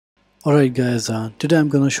Alright guys, today I'm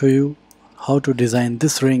gonna show you how to design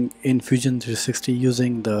this ring in Fusion 360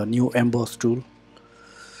 using the new Emboss tool.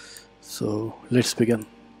 So let's begin.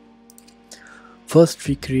 First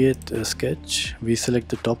we create a sketch. We select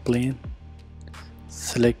the top plane,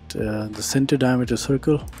 select the center diameter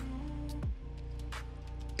circle,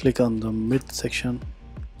 click on the mid section,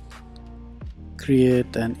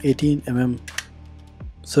 create an 18 mm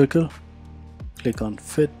circle, click on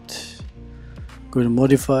fit, go to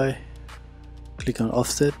modify, click on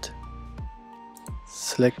offset,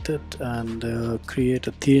 select it and create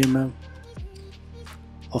a 3 mm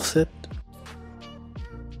offset,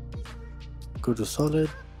 go to solid,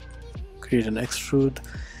 create an extrude,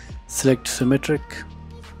 select symmetric.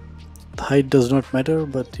 The height does not matter,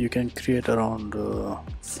 but you can create around 4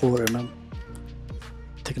 mm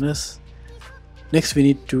thickness. Next we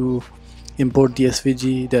need to import the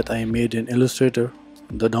SVG that I made in Illustrator.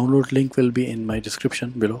 The download link will be in my description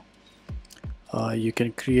below. You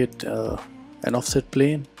can create an offset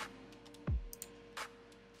plane,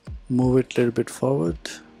 move it a little bit forward,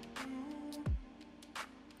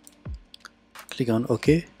 click on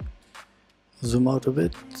OK, zoom out a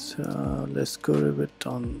bit, let's go a bit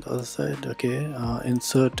on the other side. Okay,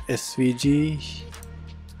 insert SVG,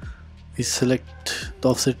 we select the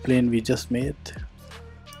offset plane we just made,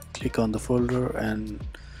 click on the folder and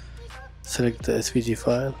select the SVG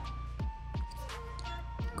file,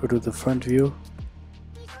 go to the front view,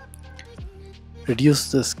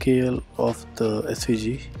 reduce the scale of the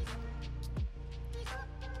SVG,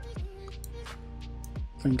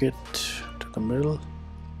 bring it to the middle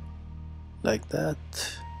like that,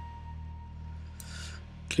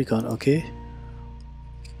 click on OK,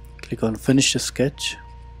 click on finish the sketch,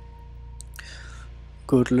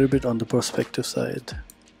 go a little bit on the perspective side.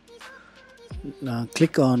 Now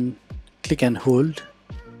click and hold,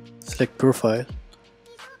 select profile,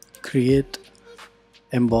 create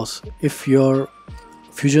emboss. If your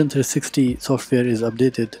Fusion 360 software is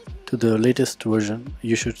updated to the latest version,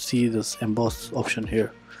 you should see this emboss option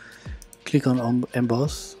here. Click on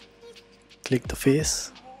emboss, click the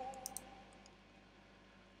face.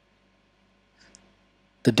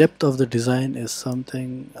 The depth of the design is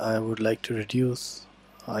something I would like to reduce.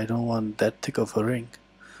 I don't want that thick of a ring,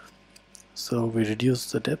 so we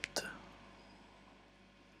reduce the depth.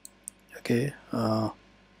 Okay,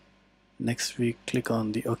 next we click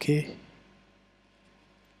on the OK.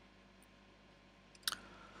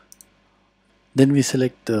 Then we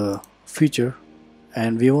select the feature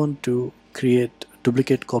and we want to create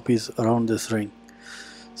duplicate copies around this ring.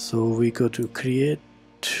 So we go to create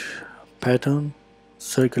pattern,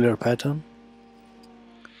 circular pattern,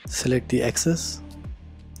 select the axis.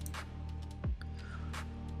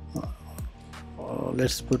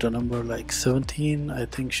 Let's put a number like 17, I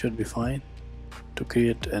think should be fine to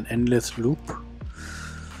create an endless loop.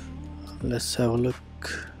 Let's have a look.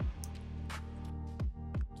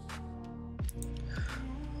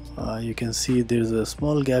 You can see there's a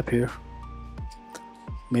small gap here.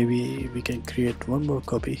 Maybe we can create one more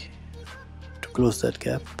copy to close that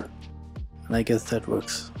gap, and I guess that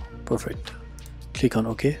works perfect. Click on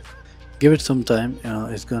OK. Give it some time,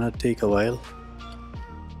 it's gonna take a while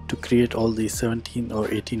to create all these 17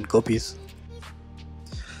 or 18 copies.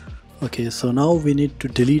 Okay, so now we need to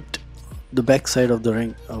delete the back side of the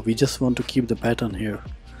ring. We just want to keep the pattern here.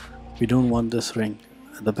 We don't want this ring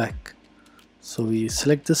at the back. So we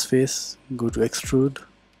select this face, go to extrude,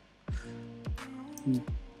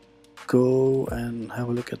 go and have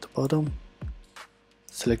a look at the bottom,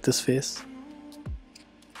 select this face,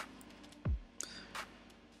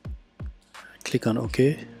 click on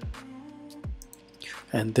OK,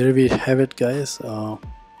 and there we have it guys.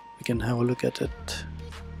 We can have a look at it.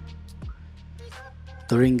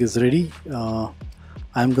 The ring is ready.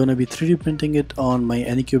 I'm gonna be 3D printing it on my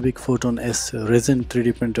Anycubic Photon S resin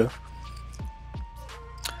 3D printer.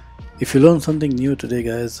 If you learned something new today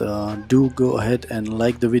guys, do go ahead and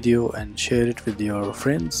like the video and share it with your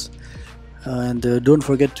friends, and don't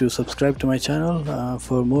forget to subscribe to my channel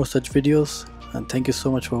for more such videos, and thank you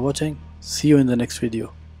so much for watching. See you in the next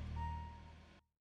video.